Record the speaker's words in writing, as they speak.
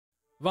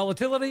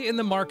Volatility in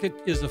the market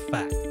is a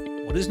fact.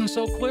 What isn't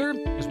so clear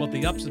is what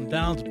the ups and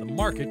downs of the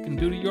market can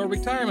do to your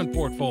retirement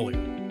portfolio.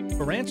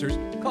 For answers,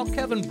 call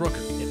Kevin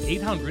Brucher at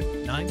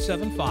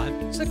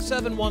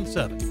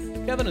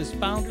 800-975-6717. Kevin is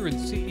founder and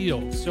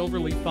CEO of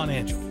Silverleaf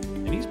Financial,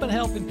 and he's been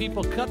helping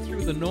people cut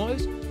through the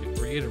noise to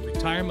create a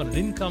retirement and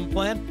income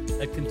plan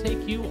that can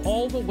take you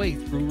all the way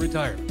through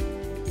retirement.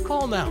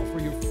 Call now for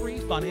your free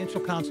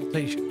financial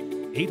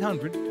consultation.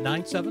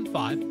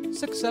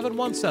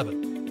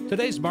 800-975-6717.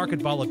 Today's market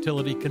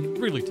volatility can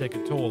really take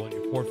a toll on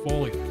your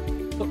portfolio.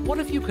 But what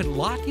if you could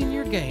lock in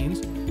your gains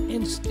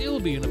and still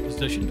be in a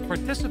position to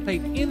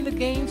participate in the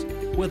gains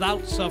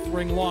without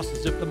suffering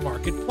losses if the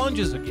market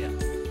plunges again?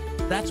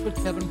 That's what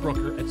Kevin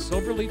Brucher at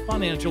Silverleaf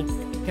Financial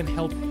can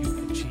help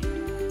you achieve.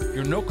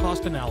 Your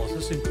no-cost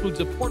analysis includes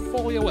a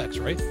portfolio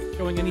x-ray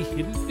showing any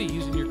hidden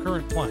fees in your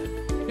current plan.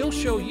 He'll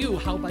show you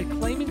how by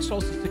claiming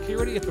Social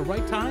Security at the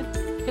right time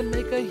can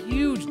make a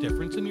huge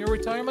difference in your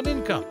retirement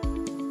income.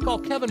 Call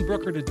Kevin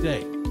Brucher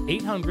today,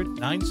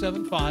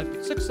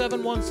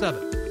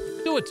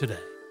 800-975-6717. Do it today.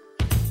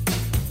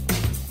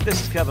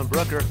 This is Kevin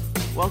Brucher.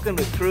 Welcome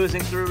to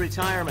Cruising Through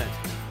Retirement.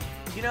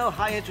 You know,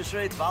 high interest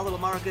rates, volatile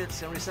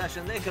markets, and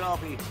recession, they could all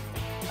be...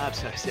 I'm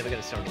sorry, Steve, I got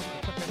to start over.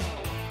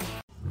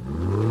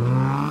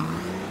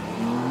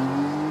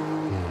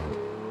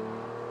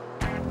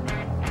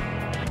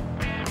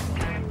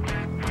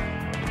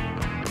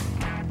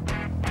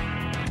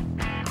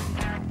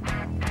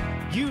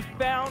 You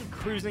found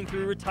Cruising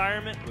Through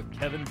Retirement with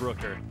Kevin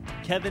Brucher.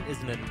 Kevin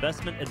is an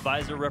investment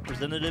advisor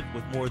representative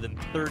with more than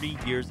 30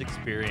 years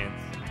experience.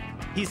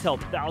 He's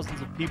helped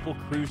thousands of people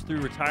cruise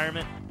through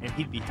retirement, and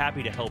he'd be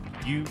happy to help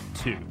you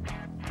too.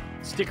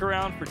 Stick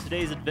around for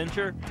today's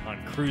adventure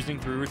on Cruising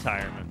Through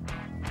Retirement.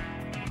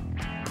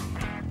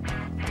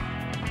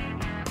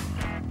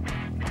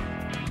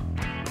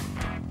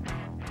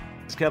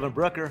 It's Kevin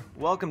Brucher.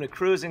 Welcome to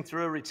Cruising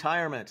Through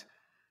Retirement.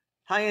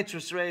 High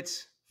interest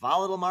rates,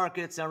 volatile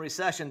markets, and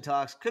recession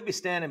talks could be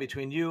standing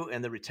between you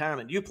and the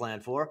retirement you plan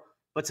for,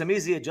 but some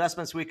easy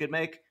adjustments we could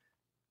make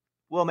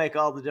will make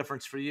all the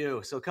difference for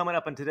you. So coming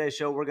up on today's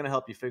show, we're going to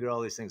help you figure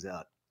all these things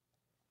out.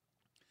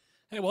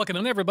 Hey, welcome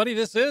in, everybody.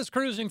 This is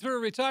Cruising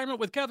Through Retirement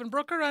with Kevin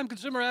Brucher. I'm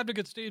consumer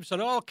advocate Steve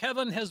Siddall.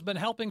 Kevin has been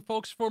helping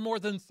folks for more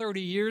than 30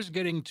 years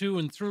getting to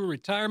and through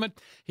retirement.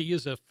 He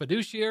is a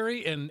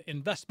fiduciary and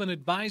investment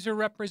advisor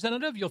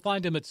representative. You'll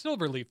find him at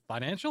Silverleaf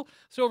Financial,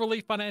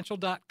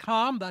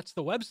 silverleaffinancial.com. That's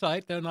the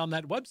website. Then on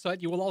that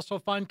website, you will also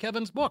find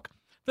Kevin's book,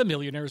 The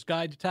Millionaire's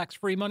Guide to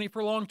Tax-Free Money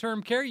for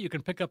Long-Term Care. You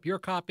can pick up your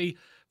copy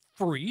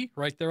free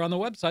right there on the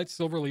website,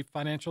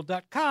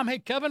 silverleaffinancial.com. Hey,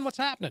 Kevin, what's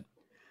happening?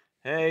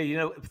 Hey, you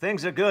know,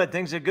 things are good.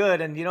 Things are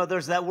good. And, you know,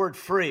 there's that word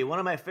free, one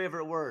of my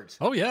favorite words.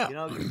 Oh, yeah. You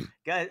know,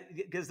 guys,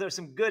 because there's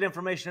some good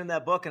information in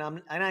that book.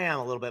 And I am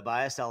a little bit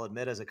biased, I'll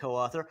admit, as a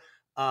co-author.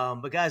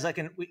 But guys,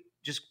 we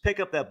just pick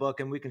up that book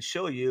and we can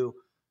show you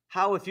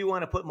how, if you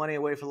want to put money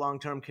away for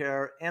long-term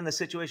care and the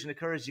situation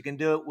occurs, you can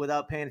do it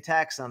without paying a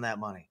tax on that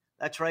money.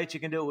 That's right. You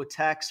can do it with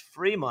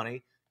tax-free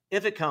money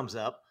if it comes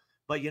up.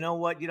 But you know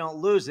what? You don't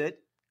lose it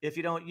if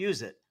you don't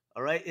use it.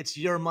 All right. It's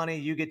your money.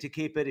 You get to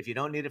keep it. If you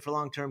don't need it for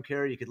long-term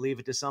care, you could leave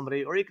it to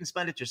somebody or you can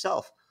spend it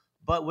yourself.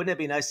 But wouldn't it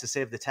be nice to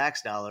save the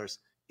tax dollars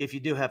if you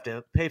do have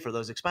to pay for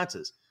those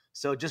expenses?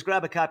 So just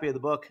grab a copy of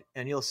the book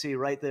and you'll see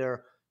right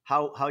there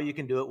how you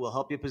can do it. We'll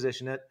help you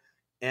position it.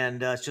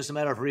 And it's just a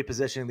matter of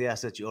repositioning the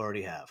assets you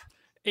already have.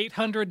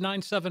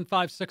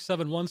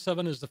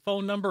 800-975-6717 is the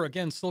phone number.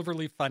 Again,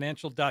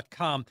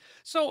 silverleaffinancial.com.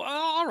 So,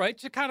 all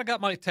right, you kind of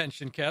got my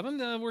attention, Kevin.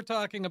 We're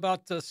talking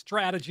about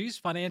strategies,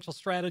 financial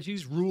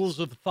strategies, rules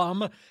of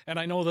thumb. And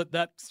I know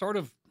that sort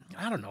of,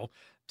 I don't know,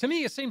 to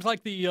me, it seems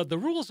like the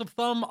rules of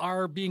thumb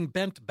are being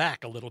bent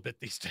back a little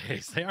bit these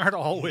days. They aren't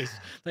always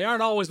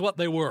what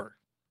they were.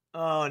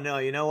 Oh, no,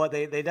 you know what?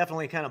 They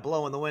definitely kind of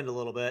blow in the wind a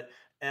little bit.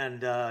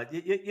 And,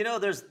 you know,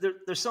 there's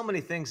so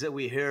many things that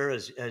we hear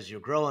as you're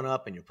growing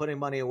up and you're putting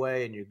money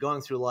away and you're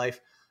going through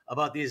life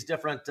about these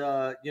different,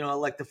 you know,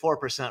 like the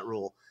 4%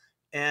 rule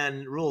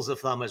and rules of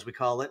thumb, as we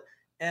call it.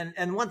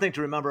 And one thing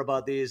to remember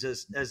about these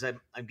is, as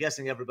I'm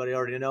guessing everybody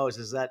already knows,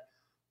 is that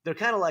they're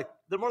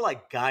more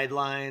like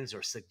guidelines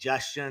or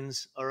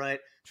suggestions. All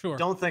right. Sure.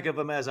 Don't think of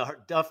them as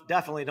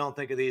definitely don't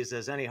think of these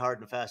as any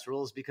hard and fast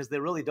rules because they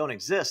really don't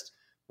exist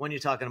when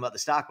you're talking about the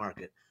stock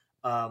market.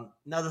 Now,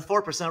 the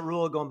 4%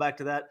 rule, going back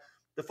to that,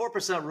 the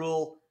 4%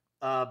 rule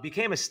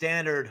became a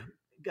standard,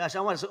 gosh, I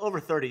want to say over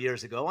 30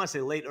 years ago. I want to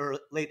say late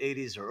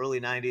 80s or early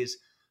 90s,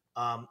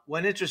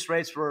 when interest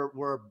rates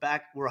were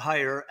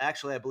higher.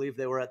 Actually, I believe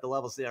they were at the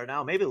levels they are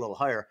now, maybe a little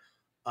higher.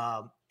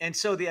 And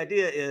so the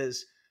idea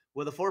is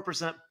with a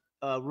 4%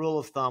 rule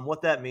of thumb,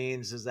 what that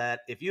means is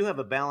that if you have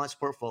a balanced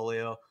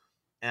portfolio,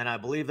 and I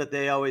believe that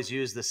they always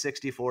use the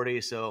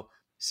 60-40, so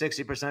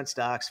 60%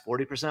 stocks,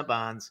 40%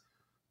 bonds.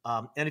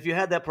 And if you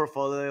had that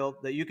portfolio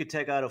that you could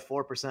take out a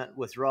 4%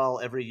 withdrawal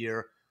every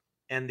year,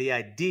 and the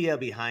idea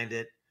behind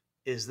it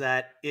is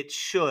that it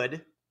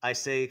should, I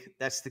say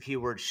that's the key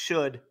word,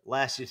 should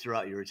last you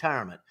throughout your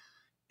retirement.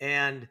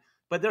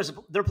 But there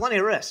are plenty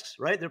of risks,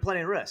 right? There are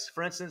plenty of risks.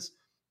 For instance,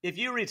 if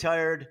you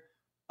retired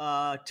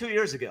 2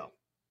 years ago.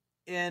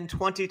 In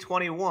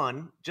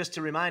 2021, just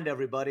to remind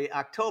everybody,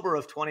 October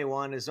of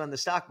 21 is when the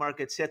stock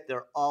markets hit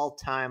their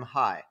all-time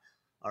high.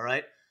 All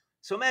right.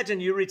 So imagine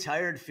you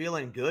retired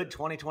feeling good.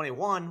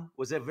 2021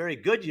 was a very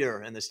good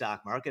year in the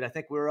stock market. I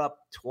think we were up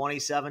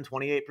 27,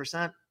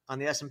 28% on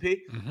the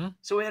S&P. Mm-hmm.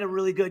 So we had a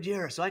really good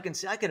year. So I can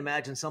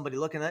imagine somebody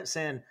looking at that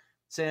saying,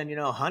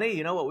 honey,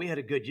 you know what? We had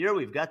a good year.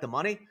 We've got the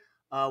money.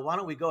 Why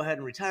don't we go ahead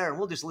and retire and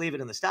we'll just leave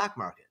it in the stock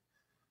market?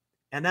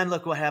 And then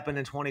look what happened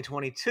in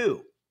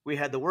 2022. We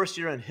had the worst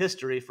year in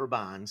history for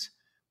bonds,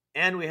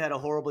 and we had a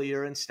horrible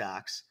year in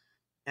stocks.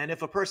 And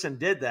if a person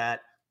did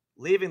that,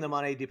 leaving the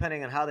money,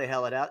 depending on how they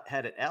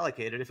had it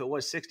allocated, if it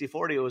was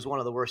 60-40, it was one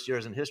of the worst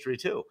years in history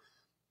too.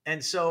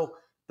 And so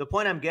the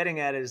point I'm getting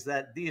at is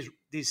that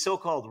these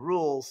so-called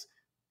rules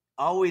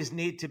always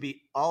need to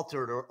be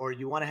altered, or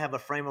you want to have a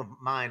frame of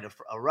mind,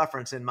 a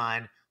reference in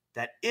mind,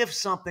 that if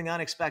something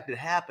unexpected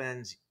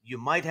happens, you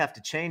might have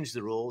to change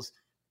the rules.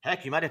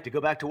 Heck, you might have to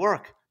go back to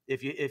work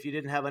if you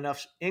didn't have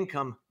enough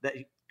income that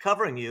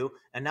covering you,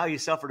 and now you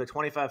suffered a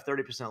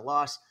 25-30%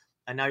 loss,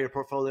 and now your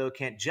portfolio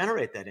can't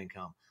generate that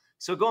income.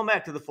 So going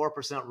back to the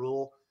 4%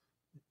 rule,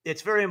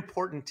 it's very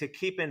important to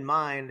keep in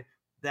mind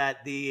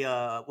that the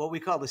what we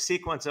call the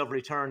sequence of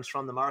returns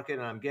from the market,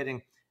 and I'm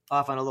getting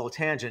off on a little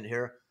tangent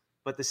here,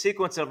 but the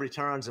sequence of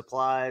returns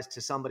applies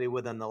to somebody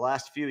within the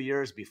last few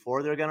years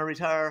before they're going to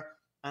retire,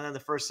 and then the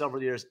first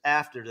several years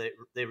after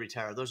they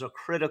retire. Those are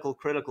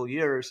critical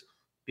years,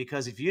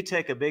 because if you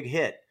take a big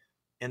hit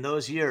in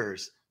those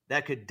years,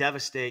 that could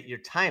devastate your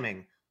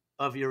timing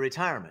of your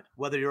retirement,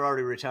 whether you're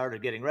already retired or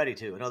getting ready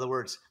to. In other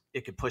words,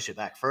 it could push it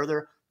back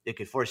further. It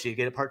could force you to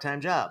get a part-time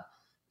job.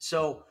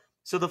 So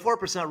the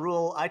 4%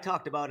 rule I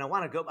talked about, and I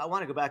want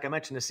to go back. I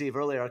mentioned to Steve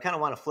earlier. I kind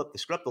of want to flip the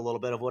script a little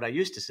bit of what I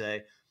used to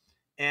say.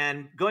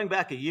 And going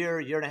back a year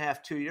and a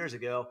half, 2 years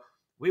ago,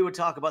 we would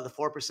talk about the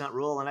 4%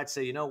 rule, and I'd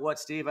say, you know what,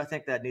 Steve, I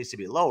think that needs to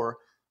be lower.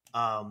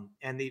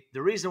 And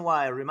the reason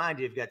why I remind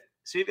you, you've got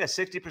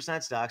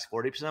 60% stocks,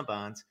 40%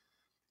 bonds.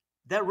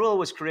 That rule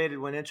was created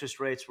when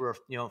interest rates were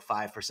 5%,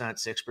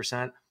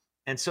 6%.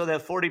 And so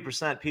that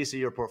 40% piece of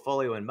your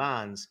portfolio in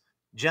bonds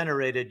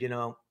generated,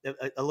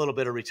 a little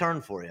bit of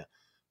return for you.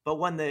 But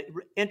when the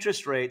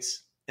interest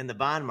rates in the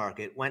bond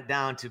market went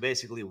down to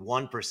basically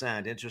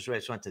 1%, interest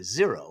rates went to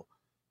zero.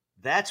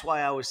 That's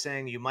why I was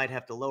saying you might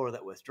have to lower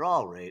that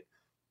withdrawal rate,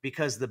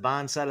 because the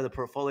bond side of the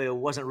portfolio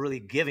wasn't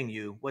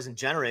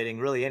generating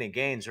really any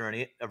gains or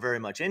very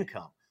much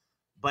income.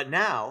 But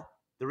now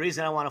the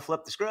reason I want to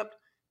flip the script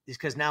is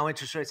because now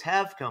interest rates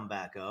have come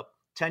back up.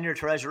 10-year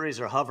treasuries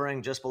are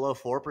hovering just below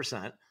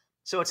 4%.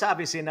 So it's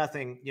obviously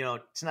nothing,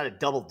 it's not a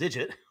double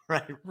digit,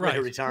 right? Rate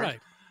of return.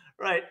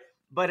 Right.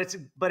 But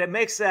it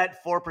makes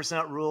that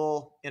 4%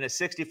 rule in a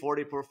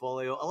 60-40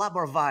 portfolio a lot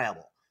more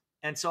viable.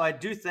 And so I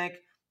do think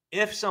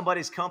if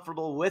somebody's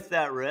comfortable with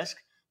that risk,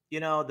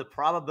 the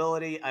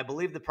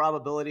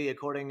probability,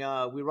 according,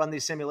 we run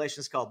these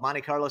simulations called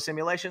Monte Carlo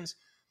simulations.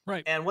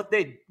 Right. And what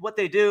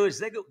they do is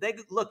they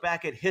look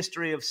back at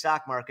history of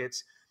stock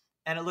markets,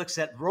 and it looks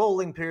at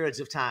rolling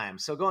periods of time.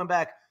 So going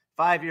back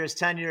 5 years,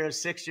 10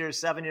 years, 6 years,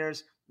 7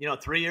 years,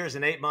 3 years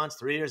and 8 months,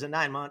 3 years and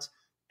 9 months,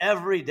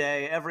 every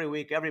day, every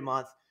week, every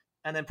month,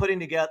 and then putting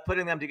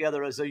them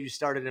together as though you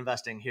started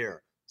investing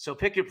here. So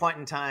pick your point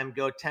in time,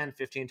 go 10,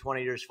 15,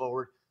 20 years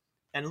forward,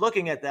 and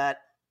looking at that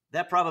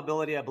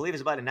probability, I believe,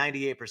 is about a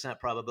 98%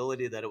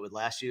 probability that it would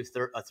last you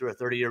through a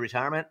 30-year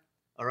retirement.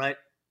 All right.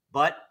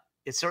 But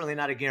it's certainly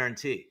not a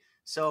guarantee.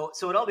 So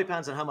it all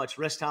depends on how much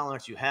risk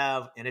tolerance you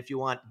have and if you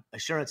want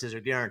assurances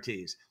or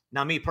guarantees.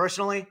 Now, me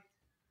personally,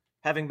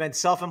 having been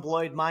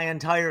self-employed my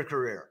entire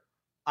career,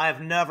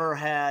 I've never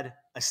had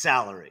a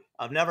salary.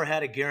 I've never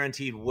had a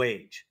guaranteed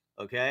wage.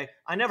 Okay.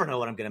 I never know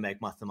what I'm going to make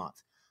month to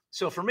month.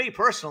 So for me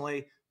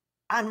personally,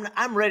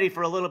 I'm ready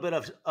for a little bit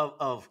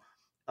of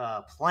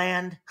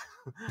planned.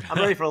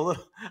 I'm ready for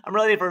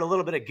a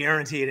little bit of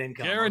guaranteed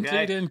income.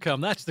 Guaranteed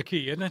income. That's the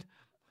key, isn't it?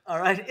 All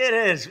right. It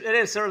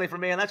is certainly for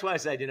me. And that's why I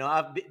said,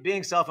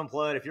 being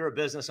self-employed, if you're a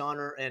business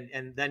owner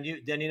and then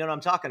you know what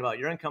I'm talking about,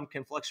 your income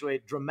can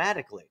fluctuate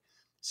dramatically.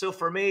 So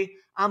for me,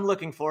 I'm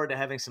looking forward to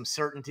having some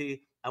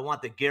certainty. I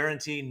want the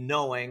guarantee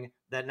knowing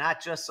that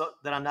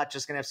that I'm not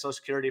just going to have Social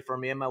Security for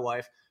me and my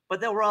wife,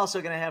 but that we're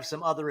also going to have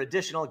some other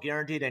additional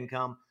guaranteed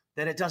income,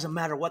 that it doesn't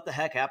matter what the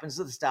heck happens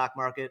to the stock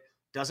market,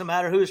 doesn't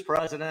matter who's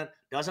president,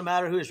 doesn't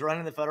matter who's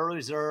running the Federal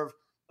Reserve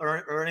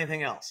or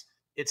anything else.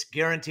 It's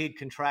guaranteed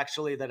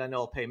contractually that I know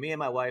will pay me and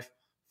my wife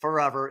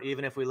forever,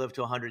 even if we live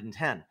to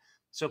 110.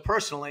 So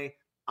personally,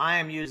 I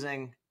am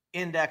using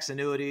index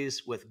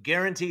annuities with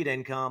guaranteed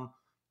income,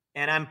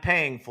 and I'm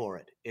paying for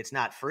it. It's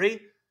not free,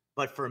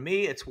 but for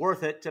me, it's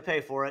worth it to pay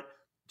for it,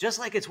 just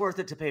like it's worth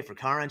it to pay for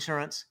car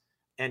insurance,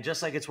 and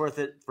just like it's worth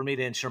it for me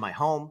to insure my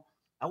home.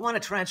 I want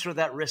to transfer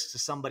that risk to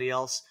somebody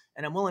else,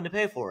 and I'm willing to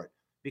pay for it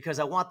because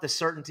I want the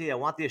certainty, I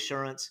want the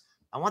assurance,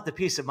 I want the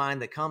peace of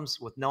mind that comes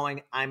with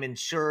knowing I'm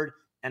insured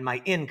and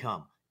my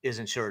income is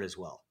insured as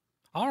well.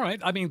 All right.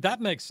 I mean, that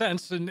makes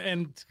sense.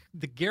 And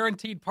the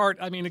guaranteed part,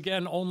 I mean,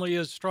 again, only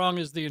as strong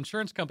as the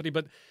insurance company,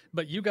 but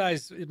you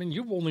guys, I mean,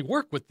 you only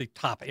work with the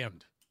top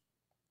end,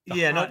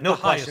 Yeah, the no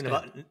highest question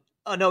end.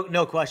 about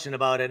no question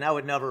about it. And I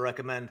would never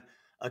recommend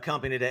a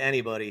company to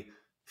anybody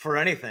for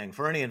anything,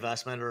 for any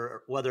investment,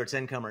 or whether it's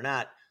income or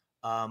not.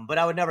 But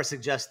I would never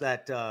suggest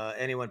that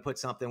anyone put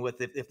something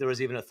with if there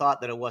was even a thought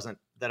that it wasn't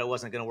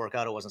going to work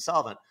out, it wasn't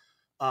solvent.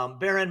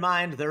 Bear in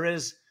mind there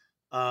is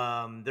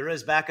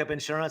backup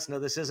insurance. No,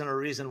 this isn't a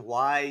reason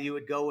why you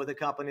would go with a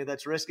company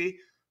that's risky,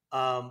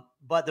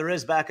 but there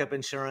is backup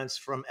insurance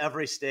from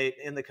every state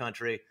in the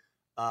country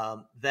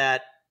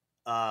that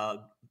uh,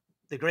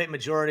 the great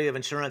majority of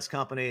insurance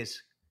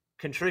companies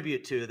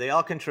contribute to. They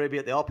all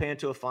contribute. They all pay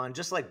into a fund,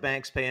 just like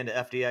banks pay into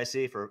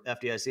FDIC for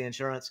FDIC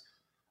insurance.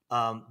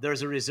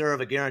 There's a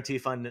reserve, a guarantee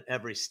fund in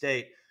every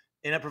state,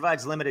 and it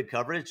provides limited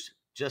coverage,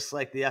 just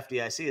like the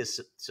FDIC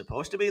is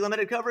supposed to be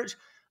limited coverage.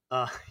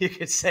 You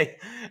could say,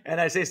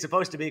 and I say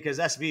supposed to be because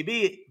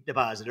SVB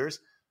depositors,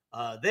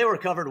 they were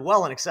covered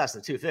well in excess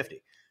of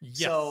 250. Yes.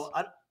 So,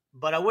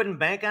 but I wouldn't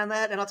bank on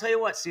that. And I'll tell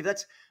you what, Steve,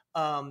 that's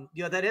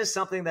that is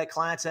something that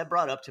clients have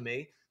brought up to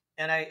me,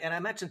 and I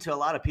mentioned to a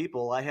lot of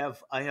people. I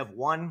have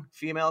one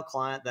female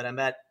client that I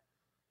met,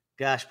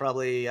 gosh,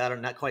 probably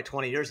not quite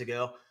 20 years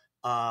ago,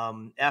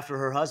 after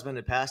her husband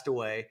had passed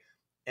away,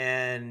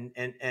 and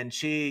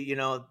she,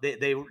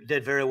 they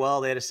did very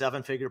well. They had a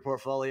 7-figure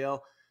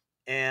portfolio,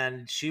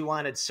 and she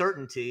wanted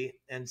certainty,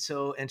 and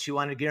she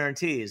wanted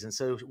guarantees, and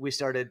so we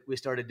started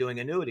doing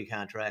annuity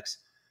contracts.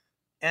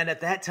 And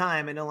at that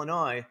time in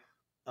Illinois,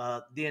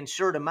 the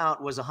insured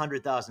amount was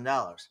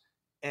 $100,000,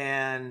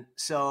 and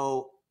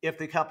so if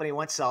the company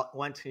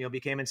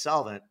became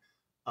insolvent,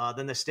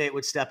 then the state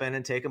would step in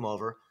and take them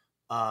over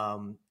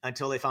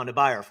until they found a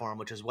buyer for them,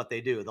 which is what they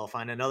do. They'll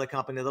find another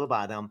company that'll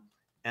buy them,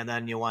 and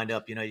then you wind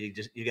up,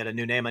 you get a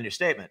new name on your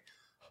statement.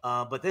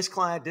 But this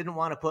client didn't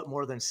want to put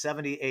more than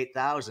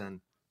 $78,000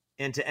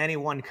 into any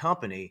one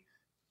company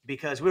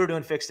because we were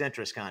doing fixed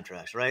interest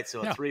contracts, right?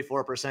 So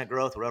 3-4%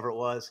 growth, whatever it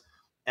was,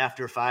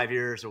 after 5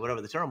 years or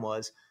whatever the term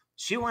was.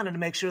 She wanted to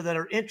make sure that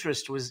her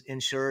interest was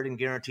insured and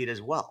guaranteed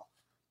as well.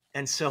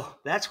 And so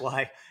that's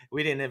why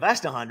we didn't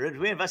invest 100.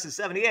 We invested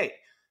 78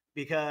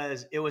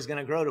 because it was going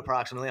to grow to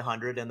approximately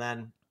 100. And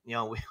then,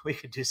 we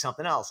could do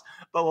something else.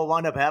 But what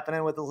wound up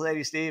happening with the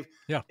lady, Steve,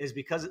 is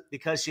because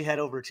she had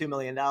over $2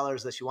 million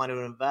that she wanted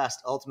to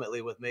invest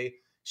ultimately with me,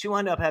 she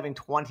wound up having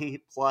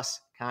 20 plus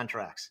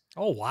contracts.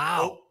 Oh,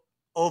 wow.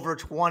 Over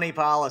 20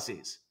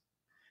 policies.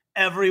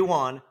 Every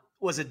one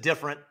was a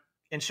different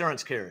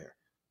insurance carrier.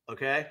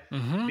 Okay.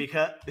 Mm-hmm.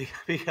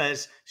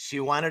 Because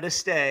she wanted to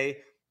stay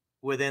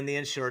within the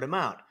insured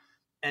amount.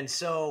 And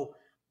so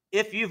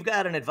if you've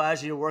got an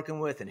advisor you're working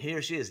with and he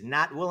or she is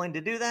not willing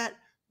to do that,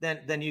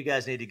 then you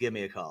guys need to give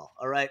me a call.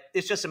 All right.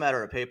 It's just a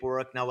matter of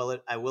paperwork. Now,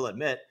 I will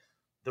admit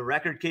the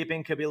record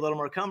keeping could be a little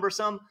more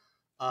cumbersome.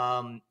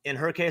 In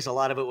her case, a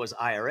lot of it was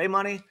IRA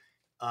money.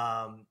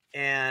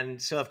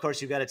 And so of course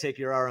you've got to take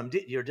your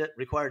RMD, your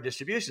required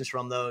distributions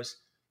from those.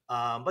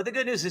 But the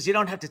good news is you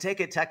don't have to take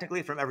it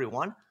technically from every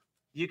one.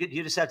 You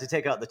just have to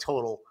take out the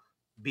total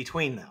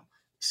between them.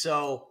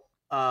 So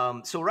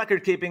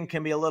record keeping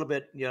can be a little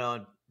bit,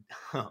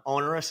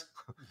 onerous,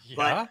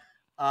 but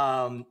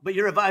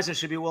your advisor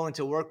should be willing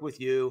to work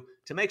with you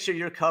to make sure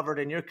you're covered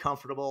and you're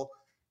comfortable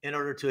in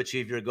order to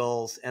achieve your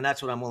goals. And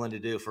that's what I'm willing to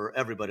do for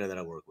everybody that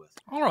I work with.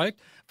 All right,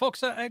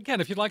 folks,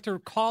 again, if you'd like to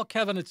call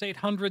Kevin, it's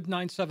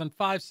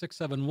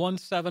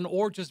 800-975-6717,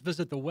 or just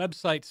visit the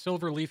website,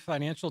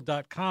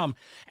 silverleaffinancial.com.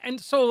 And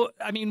so,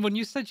 I mean, when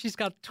you said she's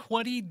got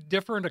 20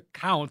 different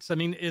accounts, I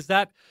mean, is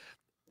that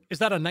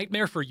a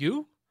nightmare for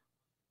you?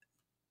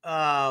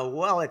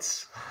 Well,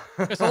 it's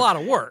a lot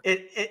of work.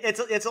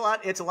 It's a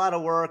lot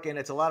of work, and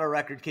it's a lot of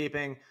record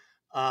keeping.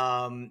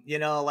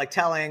 Like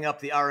tallying up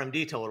the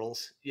RMD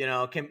totals,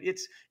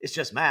 it's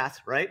just math,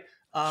 right?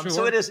 Sure.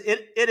 So it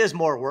is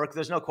more work.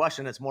 There's no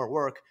question it's more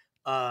work.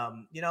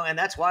 And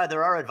that's why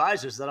there are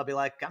advisors that'll be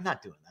like, I'm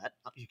not doing that.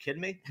 Are you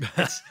kidding me?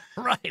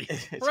 Right.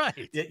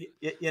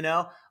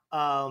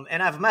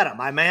 And I've met them.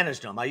 I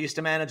managed them. I used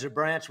to manage a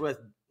branch with,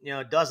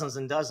 dozens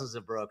and dozens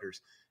of brokers.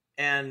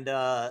 And,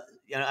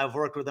 I've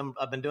worked with them.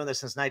 I've been doing this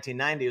since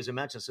 1990, as I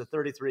mentioned. So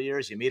 33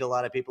 years, you meet a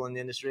lot of people in the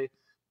industry.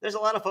 There's a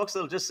lot of folks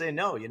that'll just say,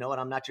 no, you know what?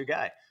 I'm not your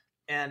guy.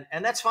 And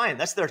that's fine.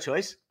 That's their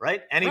choice,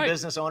 right? Any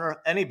business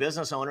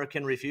owner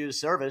can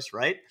refuse service,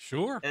 right?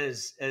 Sure.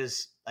 As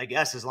I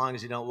guess, as long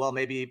as you don't, well,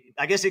 maybe,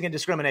 I guess you can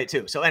discriminate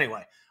too. So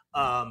anyway,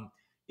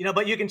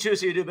 but you can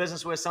choose who you do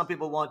business with. Some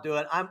people won't do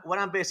it. What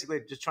I'm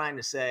basically just trying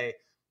to say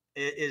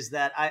is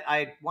that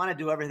I want to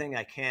do everything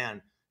I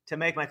can to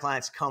make my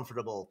clients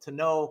comfortable, to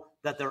know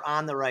that they're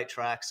on the right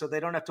track so they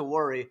don't have to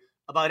worry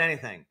about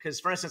anything. Because,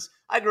 for instance,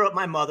 I grew up,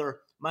 my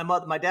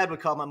dad would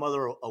call my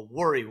mother a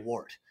worry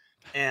wart.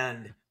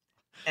 And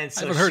so I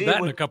haven't heard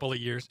that in a couple of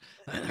years.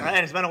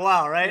 Right. It's been a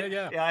while, right?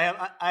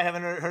 Yeah. I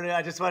haven't heard it.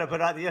 I just want to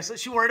put out yes.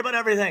 She worried about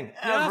everything.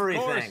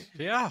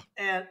 Yeah.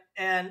 And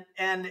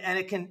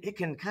it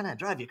can kind of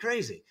drive you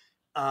crazy.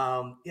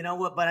 You know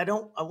what? But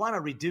I want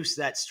to reduce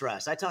that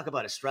stress. I talk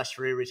about a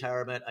stress-free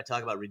retirement. I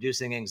talk about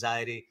reducing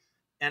anxiety.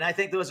 And I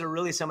think those are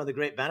really some of the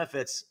great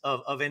benefits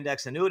of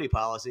index annuity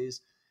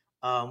policies.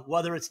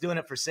 Whether it's doing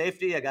it for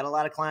safety, I got a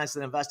lot of clients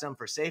that invest in them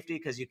for safety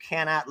because you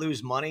cannot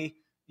lose money,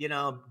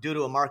 due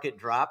to a market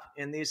drop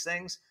in these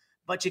things.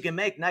 But you can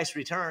make nice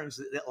returns.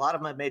 A lot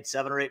of them have made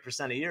 7 or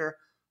 8% a year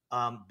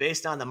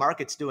based on the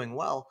markets doing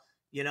well.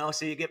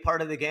 So you get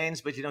part of the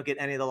gains, but you don't get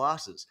any of the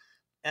losses.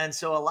 And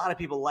so a lot of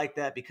people like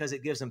that because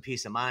it gives them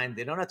peace of mind.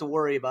 They don't have to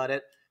worry about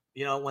it.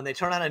 When they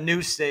turn on a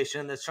news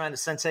station that's trying to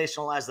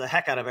sensationalize the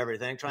heck out of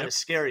everything, trying to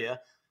scare you,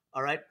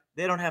 all right,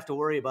 they don't have to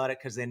worry about it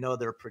because they know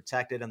they're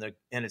protected and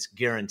it's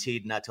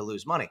guaranteed not to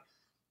lose money.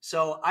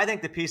 So I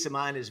think the peace of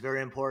mind is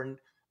very important.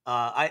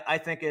 I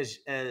think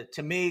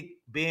to me,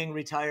 being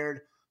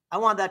retired, I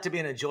want that to be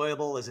an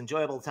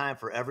enjoyable time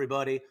for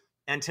everybody.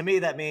 And to me,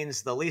 that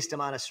means the least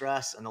amount of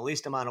stress and the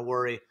least amount of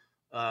worry,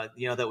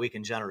 that we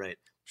can generate.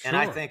 Sure. And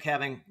I think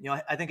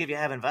I think if you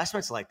have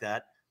investments like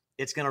that,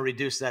 it's going to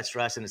reduce that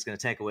stress and it's going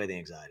to take away the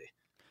anxiety.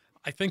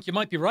 I think you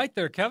might be right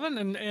there,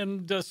 Kevin.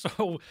 And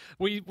so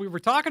we were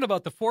talking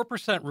about the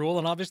 4% rule,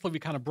 and obviously we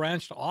kind of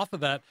branched off of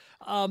that.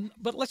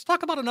 But let's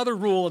talk about another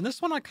rule, and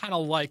this one I kind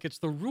of like. It's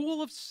the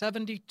rule of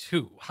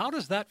 72. How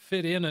does that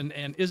fit in,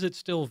 and is it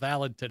still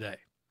valid today?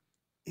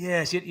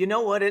 Yes, you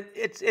know what?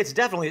 It's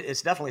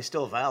definitely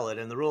still valid.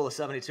 And the rule of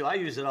 72, I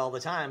use it all the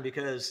time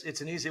because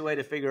it's an easy way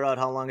to figure out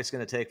how long it's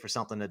going to take for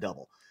something to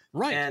double.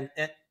 Right.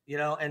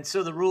 And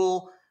so the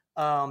rule,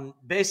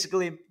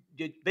 basically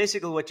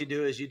what you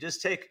do is you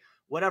just take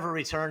whatever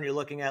return you're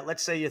looking at.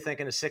 Let's say you're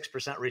thinking a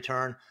 6%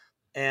 return,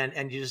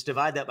 and you just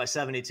divide that by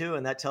 72,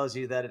 and that tells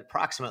you that at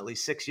approximately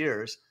 6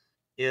 years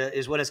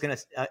is what it's going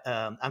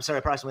to.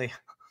 Approximately.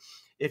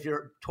 If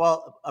you're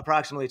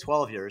approximately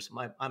 12 years,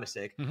 my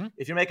mistake. Mm-hmm.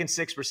 If you're making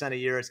 6% a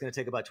year, it's going to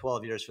take about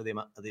 12 years for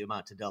the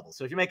amount to double.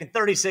 So if you're making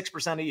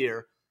 36% a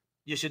year,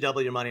 you should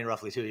double your money in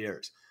roughly 2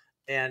 years.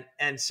 And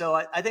so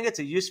I think it's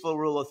a useful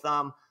rule of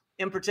thumb.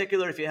 In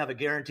particular, if you have a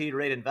guaranteed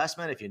rate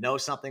investment, if you know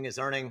something is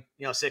earning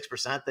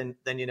 6%,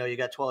 then you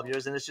got 12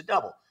 years and it should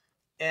double.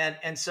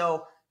 And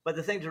so, but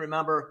the thing to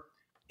remember,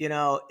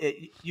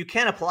 you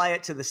can't apply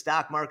it to the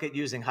stock market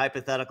using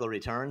hypothetical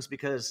returns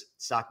because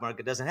stock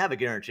market doesn't have a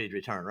guaranteed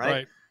return,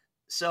 right?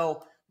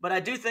 So, but I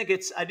do think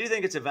it's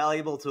a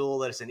valuable tool.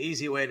 That it's an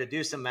easy way to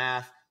do some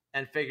math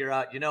and figure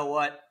out,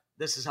 what,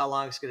 this is how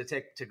long it's going to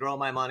take to grow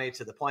my money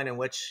to the point in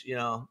which,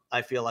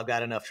 I feel I've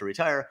got enough to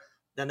retire.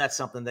 Then that's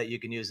something that you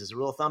can use as a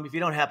rule of thumb if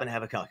you don't happen to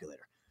have a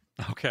calculator.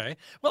 Okay.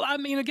 Well, I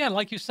mean, again,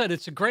 like you said,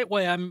 it's a great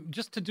way.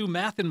 Just to do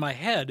math in my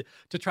head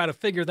to try to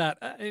figure that.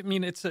 I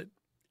mean, it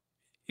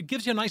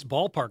gives you a nice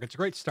ballpark. It's a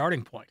great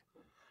starting point.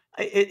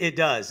 It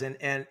does.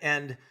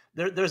 And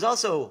there's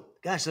also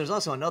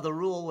another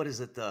rule. What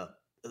is it?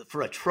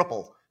 For a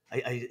triple,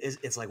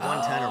 it's like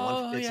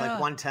 110 like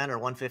 110 or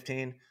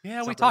 115.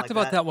 Yeah, we talked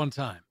about that one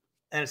time.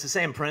 And it's the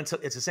same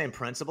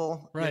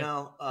principle, right.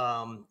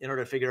 In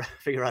order to figure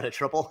out a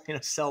triple,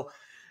 So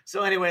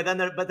anyway, then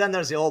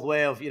there's the old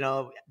way of,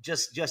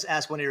 just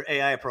ask one of your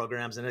AI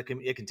programs and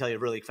it can tell you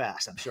really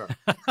fast, I'm sure.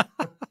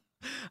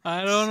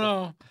 I don't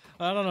know.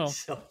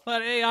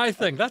 That AI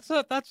thing,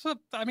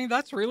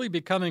 that's really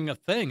becoming a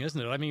thing, isn't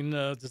it? I mean,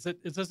 does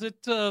it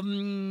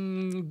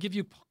give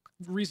you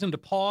reason to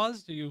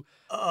pause? Do you?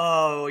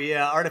 Oh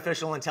yeah.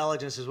 Artificial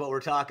intelligence is what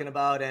we're talking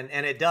about.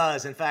 And it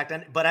does, in fact,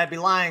 but I'd be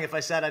lying if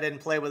I said I didn't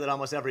play with it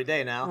almost every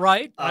day now.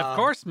 Right. Of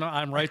course.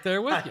 I'm right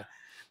there with you.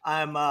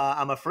 I'm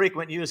a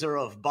frequent user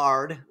of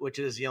Bard, which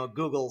is,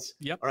 Google's,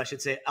 or I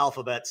should say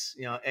Alphabet's,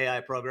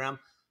 AI program.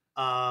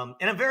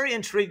 And I'm very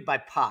intrigued by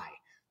Pi.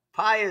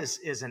 Pi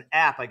is an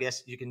app, I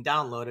guess you can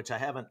download, which I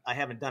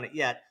haven't done it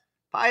yet.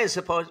 Pi,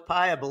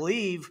 I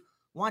believe,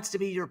 wants to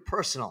be your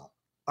personal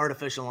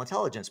artificial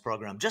intelligence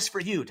program just for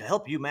you to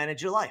help you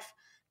manage your life.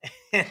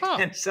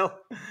 And so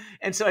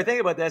I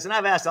think about this, and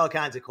I've asked all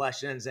kinds of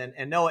questions,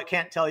 and no, it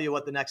can't tell you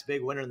what the next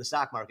big winner in the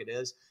stock market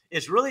is.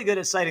 It's really good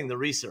at citing the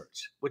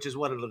research, which is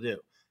what it'll do.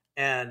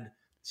 And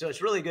so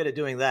it's really good at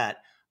doing that.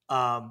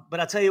 But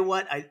I'll tell you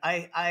what,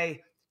 I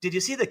did you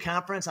see the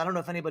conference? I don't know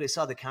if anybody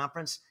saw the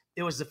conference.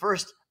 It was the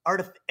first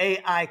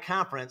AI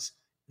conference.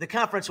 The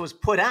conference was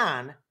put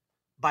on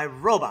by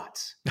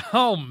robots.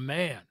 Oh,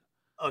 man.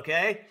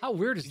 Okay. How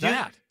weird is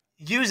that?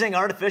 Using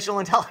artificial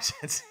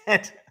intelligence.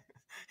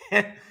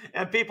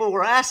 And people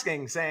were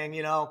asking,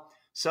 saying,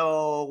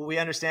 so we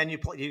understand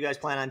you guys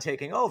plan on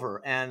taking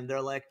over. And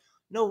they're like,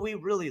 no, we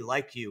really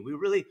like you. We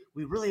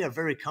really are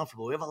very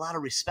comfortable. We have a lot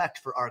of respect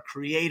for our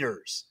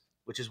creators,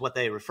 which is what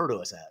they refer to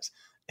us as.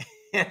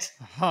 And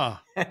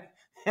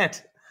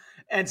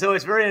so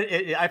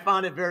I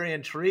found it very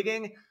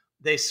intriguing.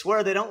 They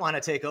swear they don't want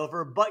to take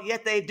over, but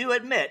yet they do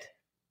admit,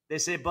 they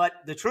say, but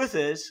the truth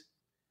is,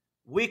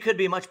 we could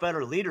be much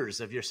better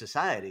leaders of your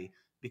society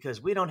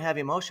because we don't have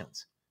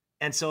emotions.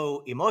 And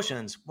so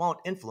emotions won't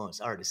influence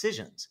our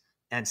decisions.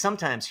 And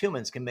sometimes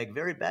humans can make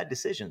very bad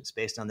decisions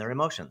based on their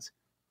emotions.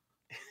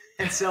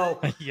 And so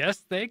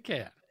yes, they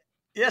can.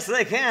 Yes,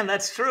 they can.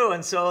 That's true.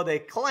 And so they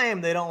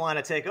claim they don't want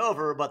to take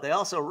over, but they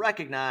also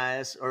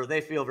recognize, or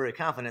they feel very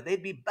confident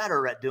they'd be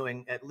better at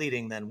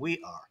leading than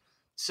we are.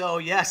 So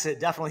yes,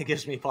 it definitely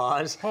gives me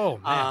pause. Oh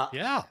man,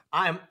 yeah.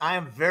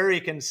 I'm very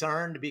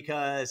concerned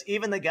because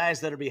even the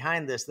guys that are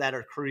behind this, that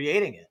are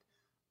creating it,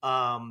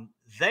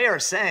 they are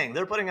saying,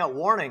 they're putting out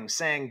warnings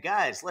saying,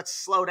 guys, let's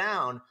slow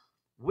down.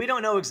 We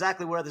don't know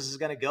exactly where this is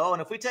going to go,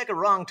 and if we take a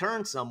wrong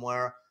turn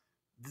somewhere,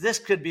 this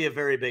could be a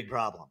very big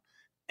problem.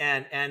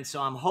 And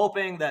so I'm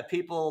hoping that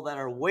people that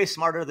are way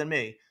smarter than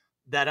me,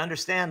 that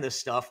understand this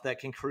stuff, that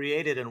can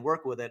create it and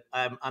work with it.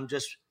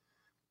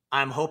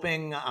 I'm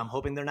hoping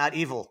they're not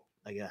evil,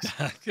 I guess.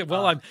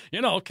 Well,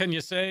 can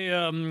you say,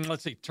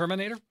 let's see,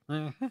 Terminator?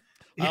 Mm-hmm.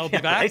 I'll be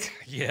back. Right?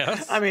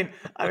 Yes. I mean,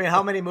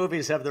 how many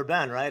movies have there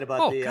been, right?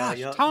 About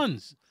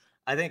tons.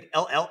 I think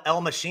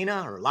El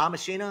Machina or La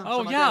Machina.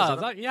 Oh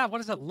yeah, what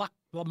is it? La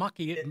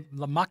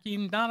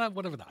Machinada,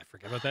 whatever that. I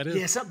forget what that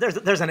is. Yeah,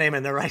 there's a name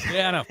in there, right?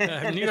 Yeah, no,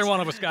 neither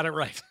one of us got it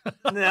right.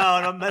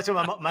 No, that's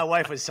what my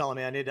wife was telling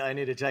me. I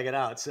need to check it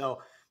out.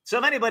 So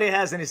if anybody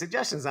has any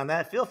suggestions on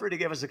that, feel free to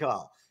give us a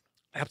call.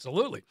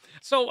 Absolutely.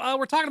 So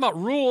we're talking about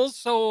rules.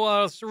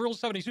 So Rule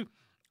 72.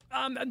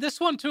 This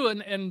one too,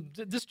 and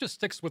this just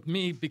sticks with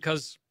me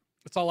because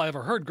it's all I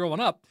ever heard growing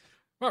up.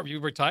 Well,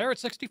 you retire at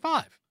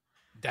 65.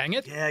 Dang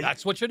it. Yeah,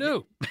 that's what you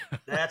do.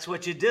 That's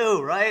what you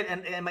do, right?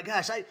 And my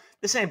gosh,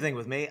 the same thing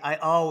with me. I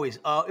always,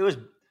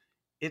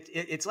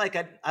 it's like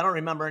I don't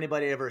remember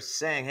anybody ever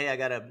saying, hey, I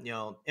got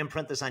to,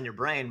 imprint this on your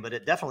brain, but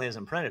it definitely is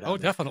imprinted on me.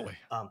 Definitely.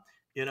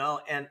 And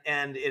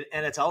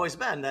it's always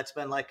been, that's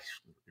been like,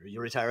 you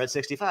retire at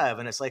 65.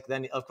 And it's like,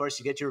 then of course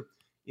you get your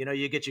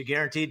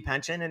guaranteed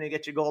pension and you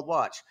get your gold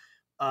watch.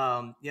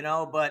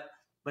 But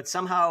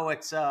somehow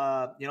it's,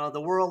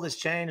 the world has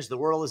changed. The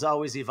world is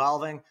always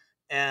evolving.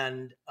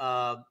 And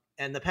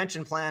the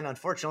pension plan,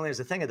 unfortunately, is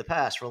a thing of the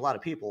past for a lot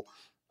of people.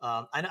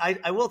 And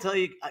I will tell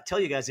you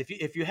guys,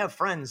 if you have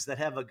friends that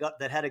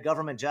had a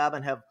government job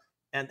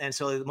and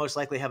so they most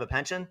likely have a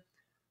pension,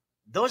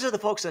 those are the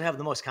folks that have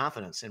the most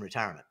confidence in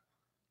retirement.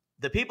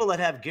 The people that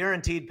have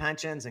guaranteed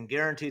pensions and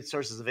guaranteed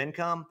sources of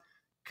income,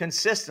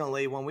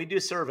 consistently, when we do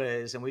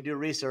surveys and we do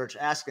research,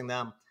 asking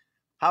them,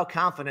 how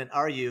confident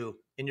are you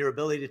in your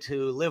ability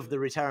to live the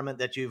retirement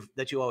that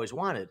you always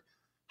wanted?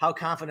 How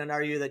confident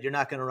are you that you're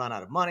not going to run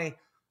out of money?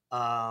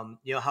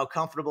 How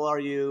comfortable are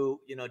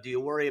you? Do you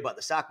worry about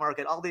the stock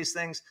market? All these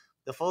things,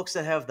 the folks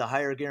that have the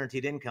higher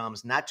guaranteed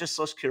incomes, not just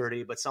Social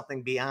Security, but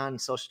something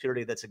beyond Social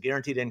Security that's a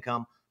guaranteed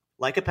income,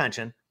 like a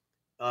pension,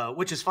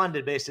 which is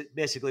funded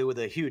basically with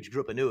a huge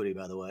group annuity,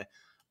 by the way.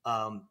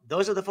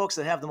 Those are the folks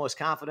that have the most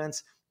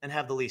confidence and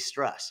have the least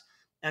stress.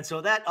 And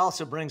so that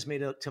also brings me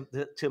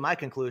to my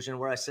conclusion,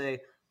 where I say,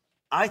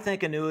 I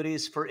think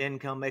annuities for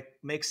income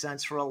make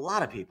sense for a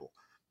lot of people.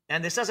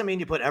 And this doesn't mean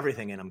you put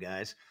everything in them,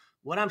 guys.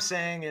 What I'm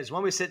saying is,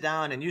 when we sit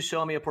down and you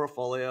show me a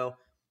portfolio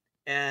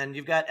and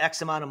you've got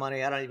X amount of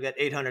money, I don't know, you've got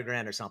 800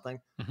 grand or something.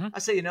 Mm-hmm. I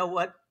say, you know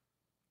what?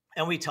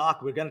 And we're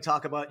going to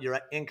talk about your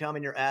income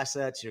and your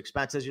assets, your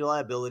expenses, your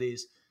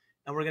liabilities.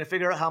 And we're going to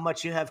figure out how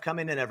much you have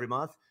coming in every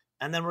month.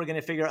 And then we're going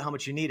to figure out how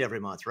much you need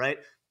every month, right?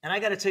 And I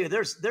got to tell you,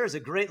 there's a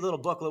great little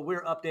booklet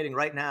we're updating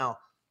right now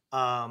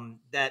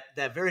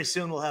that very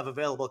soon we'll have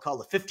available,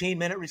 called the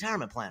 15-Minute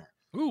Retirement Planner.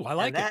 Ooh, I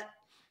like it.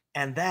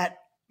 And that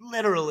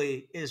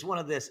literally is one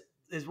of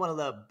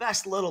the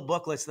best little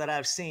booklets that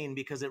I've seen,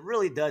 because it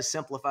really does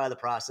simplify the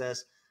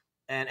process.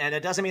 And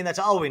it doesn't mean that's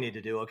all we need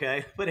to do,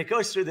 okay? But it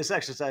goes through this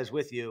exercise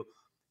with you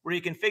where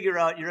you can figure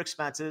out your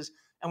expenses,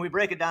 and we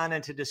break it down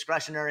into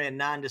discretionary and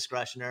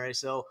non-discretionary.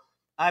 So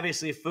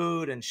obviously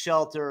food and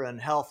shelter and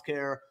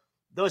healthcare,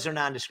 those are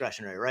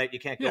non-discretionary, right? You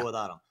can't go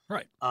without them.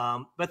 Right.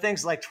 But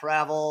things like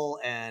travel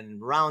and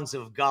rounds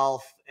of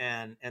golf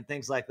and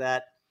things like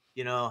that,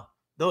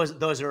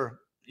 those are,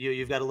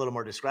 you've got a little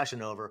more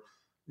discretion over.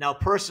 Now,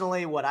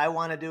 personally, what I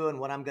want to do and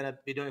what I'm going to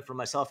be doing for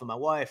myself and my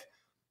wife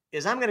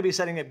is I'm going to be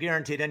setting up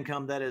guaranteed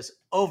income that is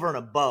over and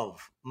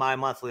above my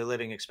monthly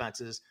living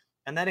expenses.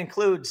 And that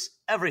includes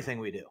everything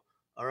we do.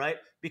 All right.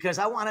 Because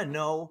I want to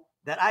know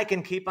that I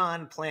can keep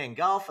on playing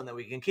golf and that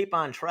we can keep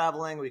on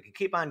traveling. We can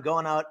keep on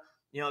going out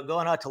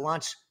to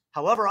lunch,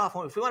 however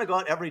often. If we want to go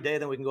out every day,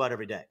 then we can go out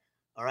every day.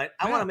 All right.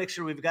 I want to make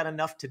sure we've got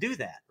enough to do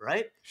that.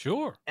 Right.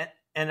 Sure.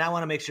 And I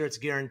want to make sure it's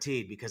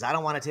guaranteed, because I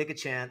don't want to take a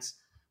chance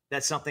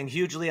that something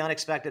hugely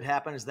unexpected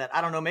happens, that, I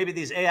don't know, maybe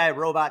these AI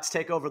robots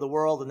take over the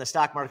world and the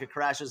stock market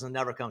crashes and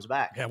never comes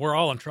back. Yeah, we're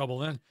all in trouble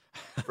then.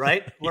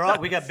 Right?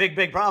 We got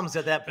big problems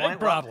at that point. Big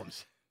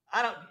problems.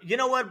 You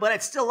know what? But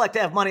I'd still like to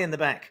have money in the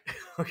bank.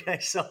 Okay.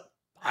 So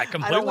I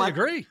completely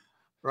agree.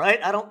 Right?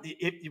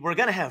 We're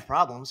going to have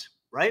problems,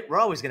 right? We're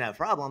always going to have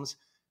problems.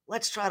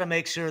 Let's try to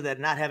make sure that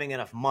not having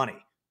enough money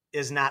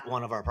is not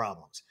one of our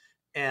problems.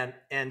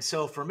 And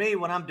so for me,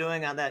 when I'm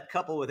doing on that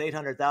couple with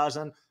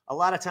 800,000, a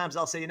lot of times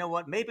I'll say, you know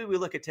what, maybe we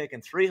look at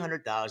taking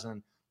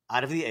 300,000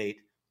 out of the 8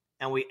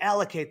 and we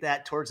allocate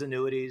that towards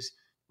annuities.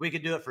 We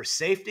could do it for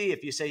safety.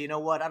 If you say, you know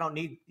what, I don't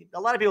need,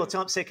 a lot of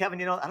people say, Kevin,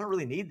 I don't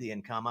really need the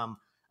income.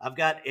 I've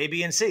got A,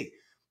 B, and C.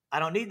 I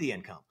don't need the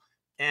income.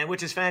 and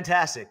which is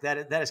fantastic.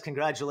 That is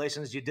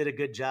congratulations. You did a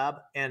good job.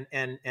 But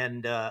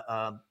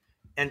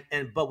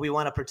we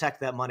want to protect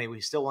that money. We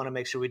still want to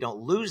make sure we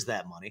don't lose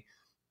that money.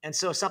 And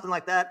so something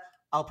like that,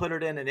 I'll put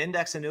it in an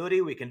index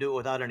annuity. We can do it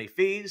without any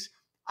fees.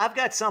 I've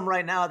got some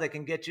right now that I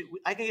can get you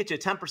a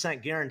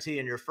 10% guarantee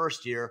in your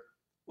first year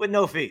with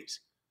no fees,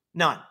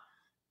 none.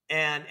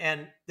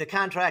 And the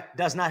contract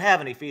does not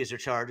have any fees or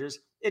charges.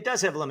 It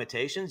does have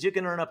limitations. You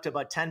can earn up to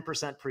about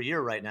 10% per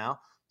year right now.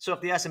 So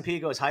if the S&P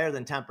goes higher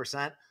than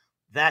 10%,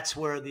 that's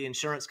where the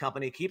insurance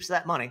company keeps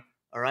that money.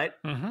 All right.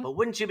 Mm-hmm. But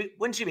wouldn't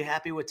you be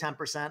happy with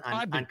 10%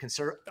 on a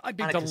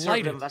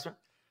conservative investment?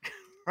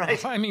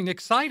 Right. I mean,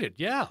 excited.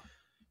 Yeah.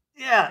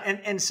 Yeah.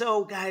 And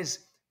so guys,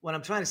 what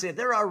I'm trying to say,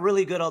 there are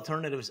really good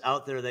alternatives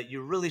out there that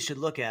you really should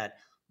look at.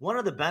 One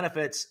of the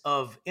benefits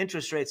of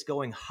interest rates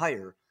going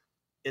higher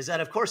is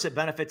that, of course, it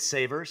benefits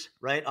savers,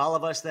 right? All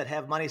of us that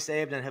have money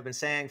saved and have been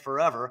saying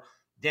forever,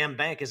 damn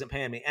bank isn't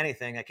paying me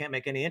anything. I can't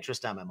make any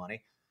interest on my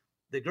money.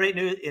 The great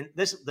news in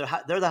this,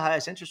 they're the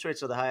highest interest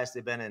rates are the highest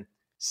they've been in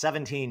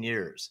 17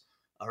 years.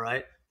 All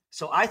right.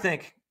 So I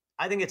think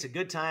it's a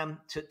good time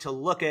to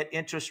look at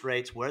interest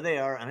rates where they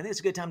are. And I think it's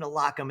a good time to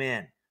lock them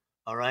in.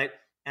 All right.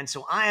 And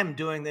so I am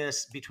doing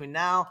this between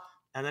now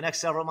and the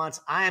next several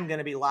months. I am going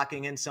to be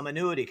locking in some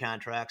annuity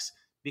contracts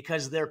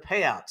because their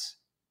payouts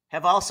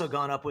have also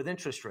gone up with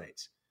interest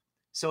rates.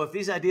 So if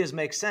these ideas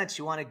make sense,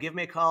 you want to give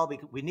me a call.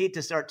 We need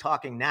to start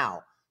talking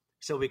now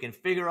so we can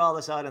figure all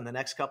this out in the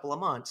next couple of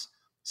months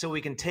so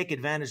we can take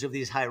advantage of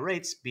these high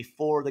rates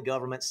before the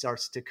government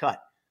starts to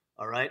cut.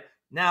 All right.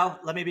 Now,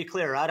 let me be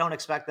clear. I don't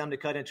expect them to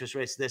cut interest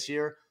rates this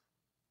year.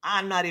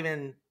 I'm not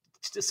even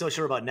so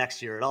sure about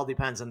next year. It all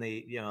depends on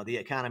the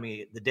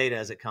economy, the data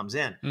as it comes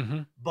in. Mm-hmm.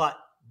 But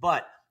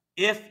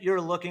if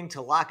you're looking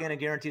to lock in a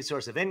guaranteed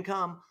source of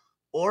income,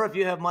 or if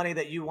you have money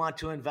that you want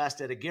to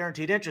invest at a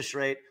guaranteed interest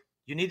rate,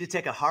 you need to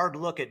take a hard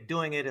look at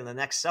doing it in the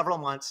next several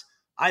months.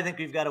 I think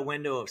we've got a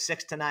window of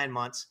 6 to 9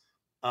 months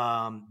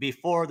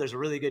before there's a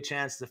really good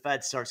chance the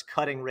Fed starts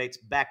cutting rates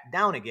back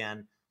down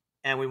again,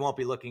 and we won't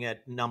be looking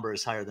at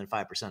numbers higher than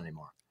 5%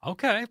 anymore.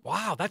 Okay.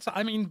 Wow.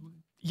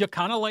 You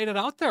kind of laid it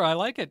out there. I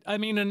like it. I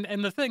mean,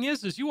 and the thing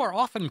is you are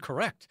often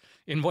correct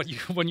in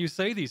when you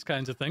say these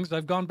kinds of things.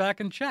 I've gone back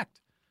and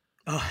checked.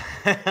 Oh,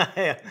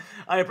 yeah.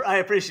 I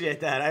appreciate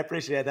that. I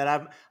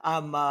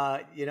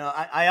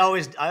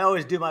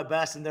always do my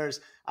best, and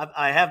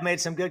I have made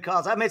some good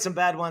calls. I've made some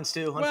bad ones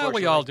too. Well,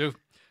 we all do.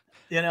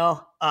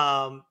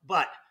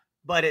 But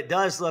it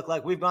does look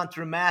like we've gone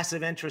through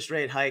massive interest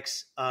rate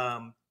hikes.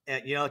 To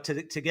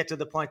get to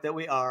the point that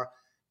we are,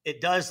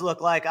 it does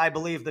look like I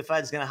believe the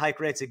Fed's going to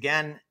hike rates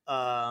again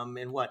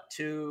in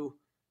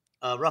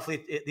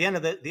roughly at the end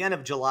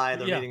of July.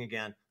 They're meeting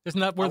again.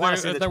 Isn't that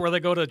where they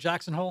go to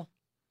Jackson Hole?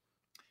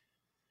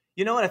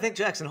 You know what? I think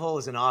Jackson Hole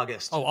is in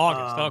August. Oh,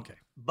 August. Okay.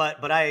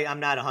 But I'm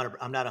not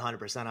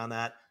 100% on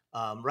that.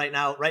 Right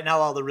now,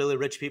 all the really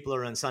rich people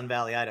are in Sun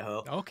Valley,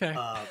 Idaho. Okay.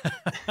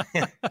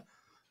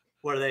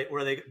 Where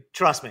they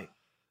trust me,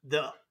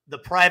 the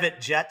private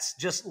jets.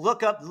 Just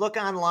look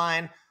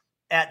online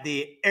at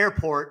the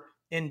airport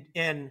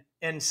in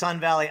Sun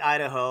Valley,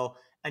 Idaho,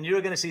 and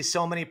you're going to see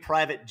so many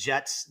private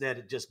jets that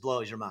it just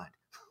blows your mind.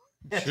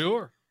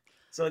 Sure.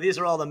 So these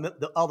are all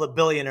the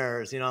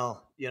billionaires,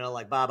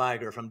 like Bob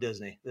Iger from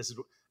Disney.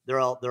 They're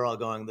all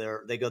going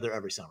there. They go there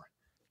every summer.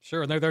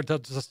 Sure, and they're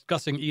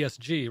discussing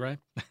ESG, right?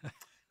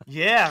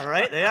 Yeah,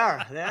 right. They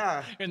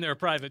are in their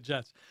private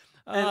jets.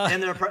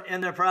 In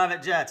their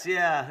private jets.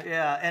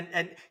 Yeah.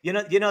 And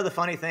the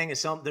funny thing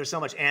is there's so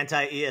much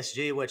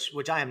anti-ESG,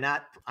 which I am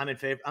not. I'm in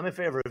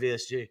favor of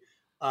ESG.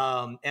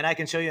 And I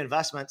can show you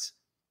investments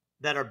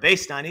that are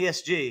based on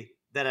ESG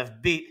that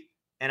have beat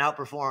and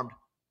outperformed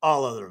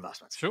all other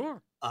investments.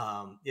 Sure.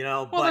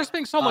 There's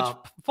being so much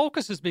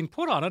focus is being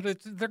put on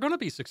it. They're going to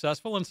be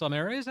successful in some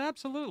areas.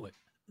 Absolutely.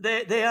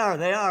 They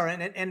are.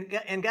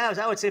 And guys,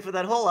 I would say for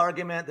that whole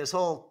argument, this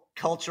whole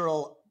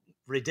cultural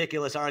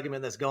ridiculous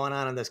argument that's going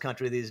on in this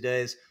country these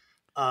days,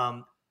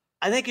 I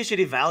think you should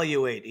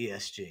evaluate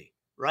ESG,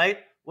 right?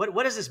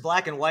 What is this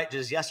black and white,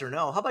 just yes or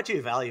no? How about you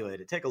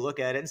evaluate it? Take a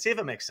look at it and see if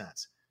it makes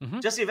sense.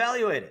 Mm-hmm. Just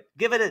evaluate it.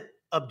 Give it an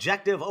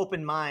objective,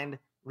 open mind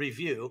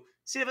review.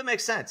 See if it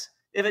makes sense.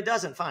 If it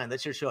doesn't, fine.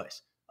 That's your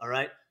choice. All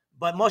right.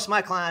 But most of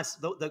my clients,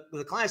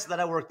 the clients that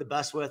I work the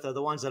best with are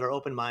the ones that are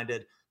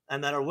open-minded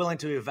and that are willing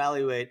to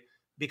evaluate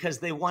because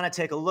they want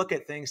to take a look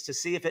at things to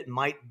see if it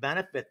might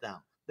benefit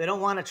them. They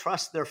don't want to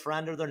trust their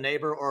friend or their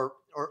neighbor or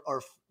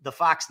the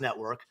Fox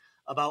network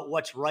about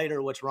what's right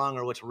or what's wrong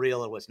or what's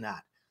real or what's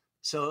not.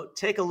 So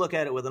take a look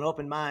at it with an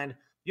open mind.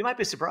 You might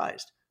be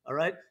surprised. All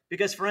right.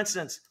 Because for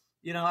instance,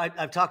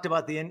 I've talked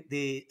about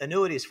the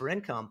annuities for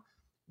income.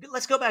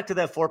 Let's go back to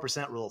that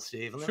 4% rule,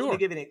 Steve. And sure. Let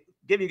me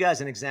give you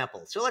guys an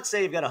example. So let's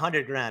say you've got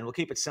 $100,000. We'll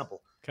keep it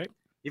simple. Okay.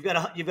 You've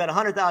got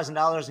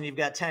 $100,000 and you've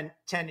got 10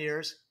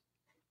 years.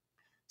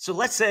 So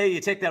let's say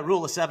you take that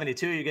rule of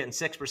 72, you're getting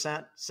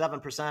 6%,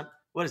 7%.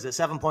 What is it?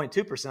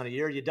 7.2% a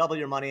year. You double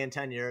your money in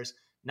 10 years.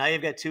 Now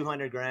you've got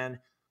 $200,000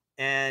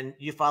 and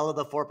you follow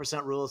the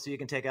 4% rule. So you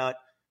can take out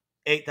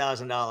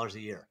 $8,000 a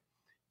year,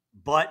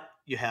 but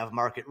you have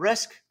market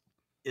risk.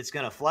 It's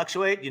going to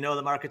fluctuate. You know,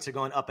 the markets are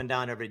going up and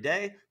down every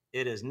day.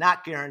 It is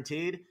not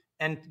guaranteed.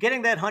 And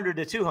getting that 100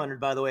 to 200,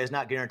 by the way, is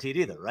not guaranteed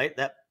either, right?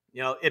 That,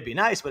 you know, it'd be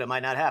nice, but it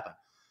might not happen.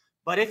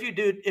 But if you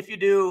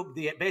do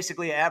the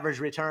basically average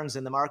returns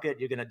in the market,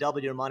 you're going to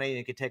double your money and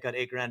you can take out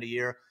 $8,000 a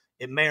year.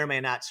 It may or may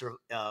not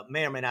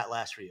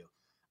last for you.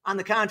 On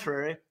the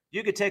contrary,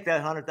 you could take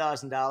that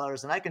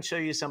 $100,000 and I can show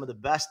you some of the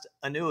best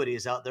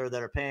annuities out there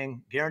that are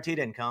paying guaranteed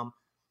income.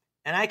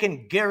 And I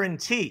can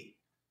guarantee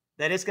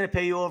that it's going to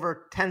pay you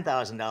over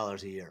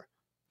 $10,000 a year.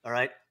 All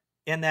right.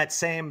 In that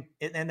same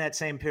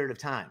period of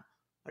time,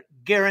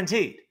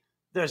 guaranteed.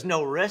 There's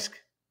no risk,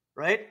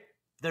 right?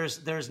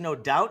 There's no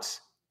doubts.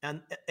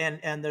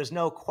 And there's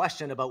no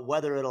question about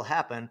whether it'll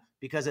happen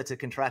because it's a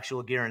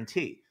contractual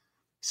guarantee.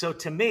 So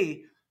to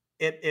me,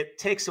 it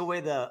takes away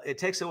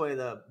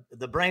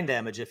the brain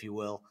damage, if you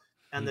will,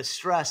 and the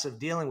stress of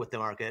dealing with the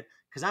market.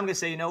 Because I'm going to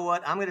say, you know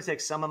what? I'm going to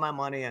take some of my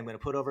money. I'm going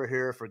to put over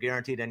here for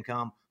guaranteed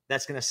income.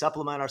 That's going to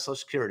supplement our Social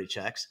Security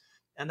checks.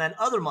 And then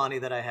other money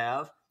that I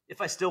have,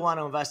 if I still want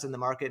to invest in the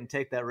market and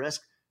take that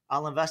risk,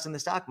 I'll invest in the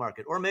stock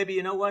market. Or maybe,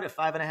 you know what? If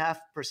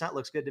 5.5%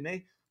 looks good to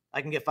me,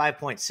 I can get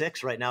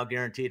 5.6 right now,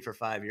 guaranteed for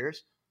 5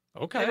 years.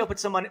 Okay. Maybe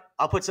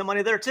I'll put some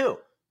money there too,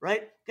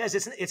 right? Guys,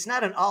 it's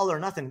not an all or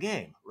nothing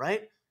game,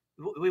 right?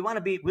 We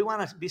want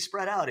to be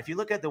spread out. If you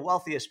look at the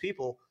wealthiest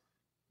people,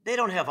 they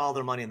don't have all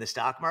their money in the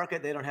stock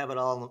market. They don't have it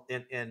all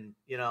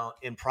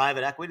in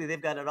private equity.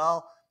 They've got it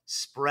all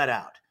spread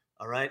out.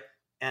 All right.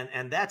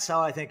 And that's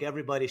how I think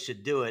everybody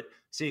should do it.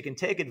 So you can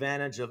take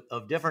advantage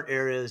of different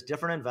areas,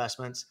 different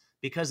investments,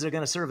 because they're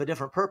going to serve a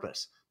different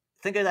purpose.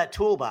 Think of that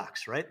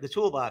toolbox, right? The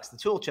toolbox, the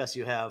tool chest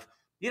you have.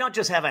 You don't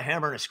just have a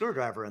hammer and a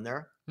screwdriver in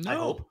there. No. I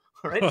hope,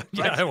 right?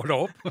 Yeah, right? I would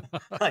hope.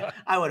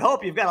 I would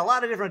hope you've got a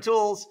lot of different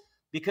tools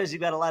because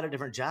you've got a lot of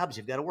different jobs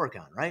you've got to work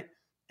on, right?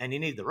 And you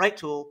need the right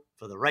tool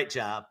for the right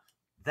job.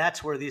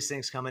 That's where these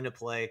things come into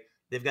play.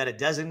 They've got a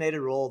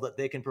designated role that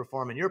they can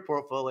perform in your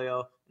portfolio,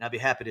 and I'd be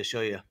happy to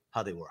show you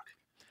how they work.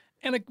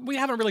 And we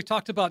haven't really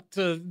talked about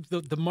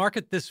the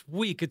market this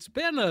week. It's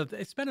been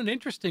an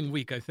interesting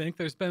week, I think.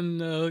 There's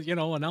been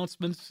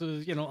announcements,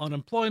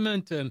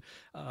 unemployment and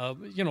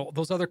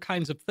those other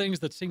kinds of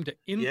things that seem to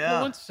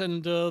influence. Yeah.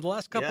 And the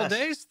last couple of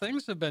days,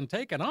 things have been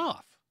taken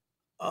off.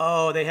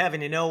 Oh, they have,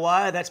 and you know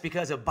why? That's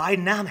because of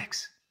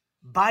Bidenomics.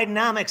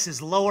 Bidenomics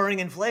is lowering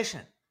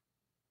inflation.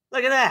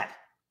 Look at that.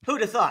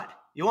 Who'd have thought?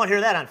 You won't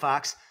hear that on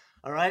Fox.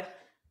 All right.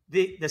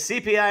 The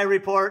CPI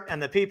report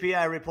and the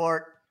PPI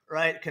report.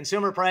 Right,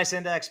 consumer price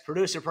index,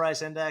 producer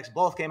price index,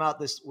 both came out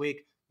this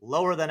week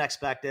lower than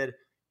expected.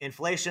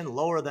 Inflation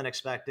lower than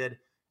expected.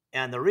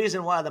 And the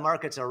reason why the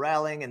markets are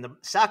rallying, and the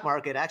stock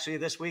market actually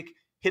this week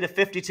hit a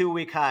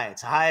 52-week high.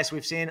 It's the highest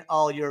we've seen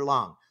all year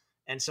long.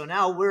 And so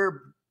now we're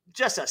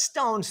just a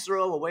stone's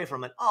throw away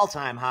from an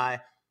all-time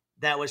high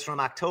that was from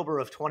October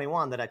of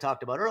 21 that I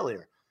talked about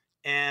earlier.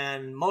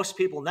 And most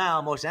people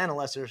now, most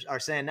analysts are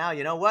saying now,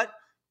 you know what?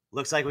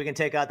 Looks like we can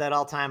take out that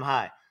all-time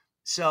high.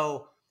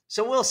 So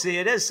we'll see.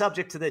 It is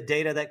subject to the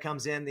data that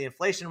comes in, the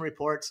inflation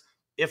reports.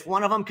 If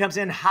one of them comes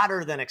in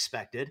hotter than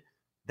expected,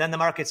 then the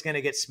market's going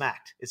to get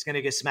smacked. It's going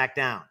to get smacked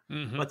down.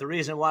 Mm-hmm. But the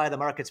reason why the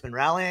market's been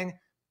rallying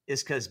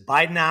is because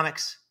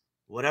Bidenomics,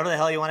 whatever the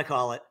hell you want to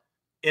call it,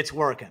 it's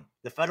working.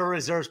 The Federal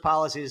Reserve's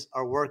policies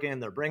are working.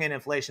 They're bringing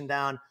inflation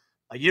down.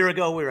 A year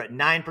ago, we were at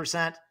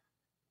 9%.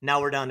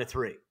 Now we're down to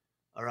 3%.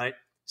 All right.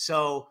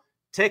 So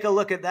take a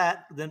look at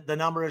that. The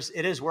numbers,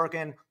 it is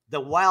working. The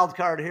wild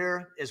card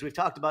here, as we've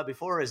talked about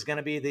before, is going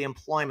to be the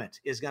employment,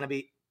 is going to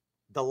be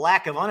the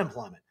lack of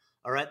unemployment.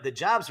 All right. The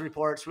jobs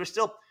reports, we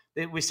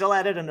still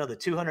added another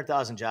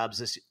 200,000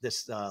 jobs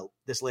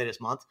this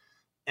latest month.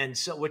 And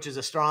so, which is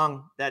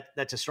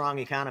that's a strong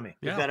economy.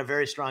 Yeah. We've got a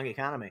very strong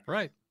economy.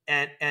 Right.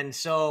 And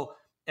so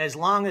as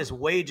long as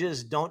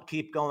wages don't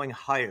keep going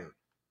higher,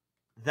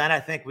 then I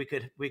think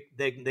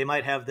they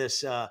might have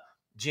this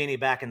genie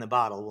back in the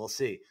bottle. We'll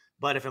see.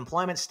 But if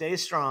employment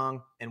stays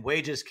strong and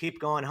wages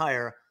keep going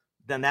higher,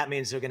 then that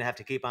means they're going to have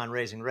to keep on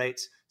raising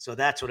rates. So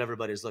that's what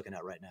everybody's looking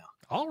at right now.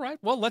 All right.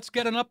 Well, let's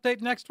get an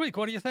update next week.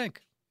 What do you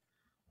think?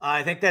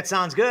 I think that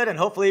sounds good. And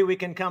hopefully we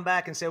can come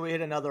back and say we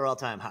hit another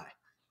all-time high.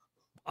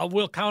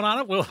 We'll count on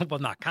it. We'll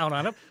not count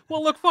on it.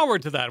 We'll look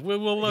forward to that.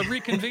 We'll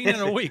reconvene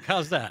in a week.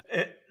 How's that?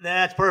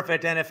 That's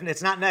perfect. And if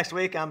it's not next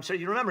week, I'm sure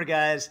you remember,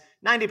 guys,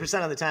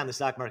 90% of the time the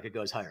stock market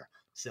goes higher.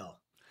 So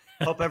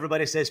hope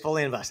everybody stays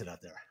fully invested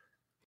out there.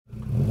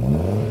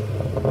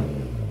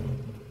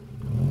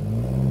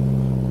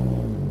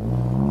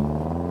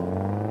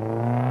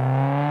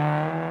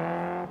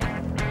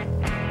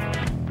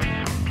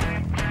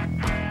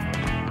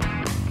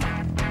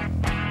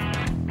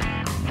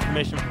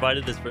 Information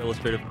provided is for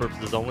illustrative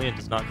purposes only and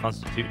does not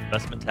constitute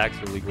investment, tax,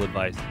 or legal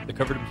advice. The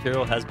covered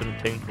material has been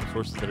obtained from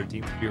sources that are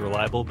deemed to be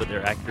reliable, but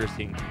their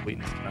accuracy and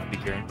completeness cannot be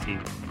guaranteed.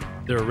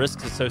 There are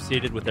risks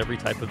associated with every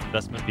type of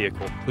investment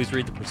vehicle. Please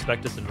read the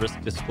prospectus and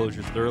risk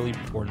disclosures thoroughly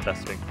before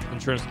investing.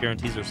 Insurance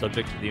guarantees are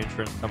subject to the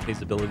insurance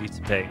company's ability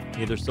to pay.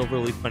 Neither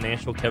Silverleaf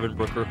Financial, Kevin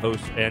Brucher,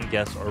 hosts, and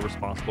guests are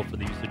responsible for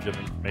the usage of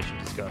information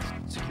discussed.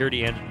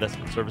 Security and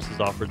investment services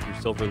offered through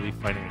Silverleaf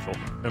Financial.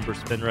 Member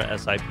FINRA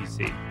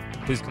SIPC.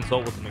 Please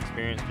consult with an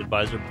experienced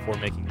advisor before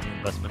making any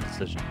investment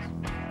decisions.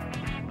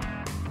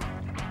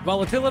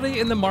 Volatility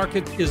in the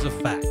market is a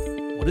fact.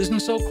 What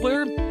isn't so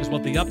clear is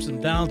what the ups and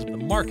downs of the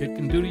market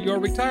can do to your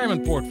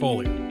retirement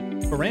portfolio.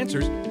 For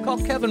answers, call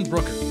Kevin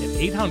Brucher at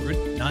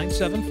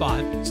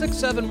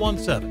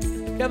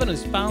 800-975-6717. Kevin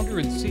is founder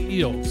and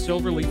CEO of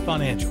Silverleaf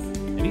Financial,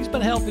 and he's been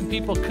helping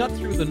people cut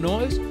through the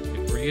noise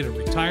to create a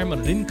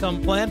retirement and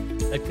income plan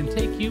that can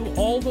take you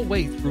all the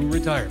way through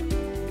retirement.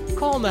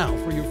 Call now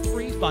for your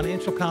free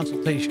financial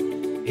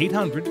consultation,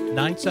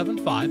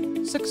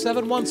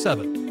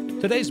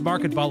 800-975-6717. Today's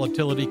market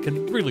volatility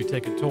can really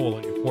take a toll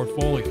on your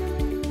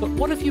portfolio. But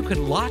what if you could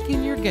lock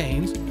in your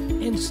gains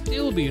and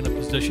still be in a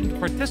position to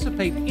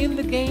participate in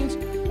the gains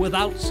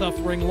without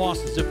suffering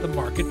losses if the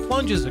market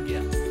plunges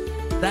again?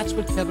 That's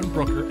what Kevin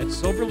Brucher at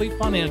Silverleaf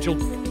Financial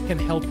can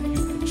help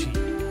you achieve.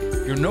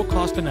 Your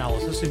no-cost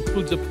analysis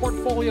includes a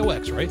portfolio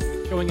x-ray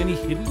showing any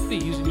hidden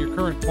fees in your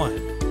current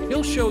plan.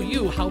 He'll show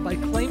you how by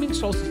claiming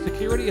Social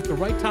Security at the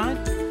right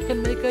time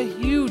can make a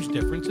huge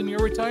difference in your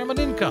retirement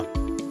income.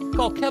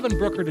 Call Kevin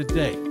Brucher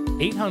today,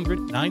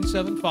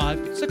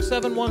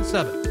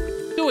 800-975-6717.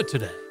 Do it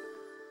today.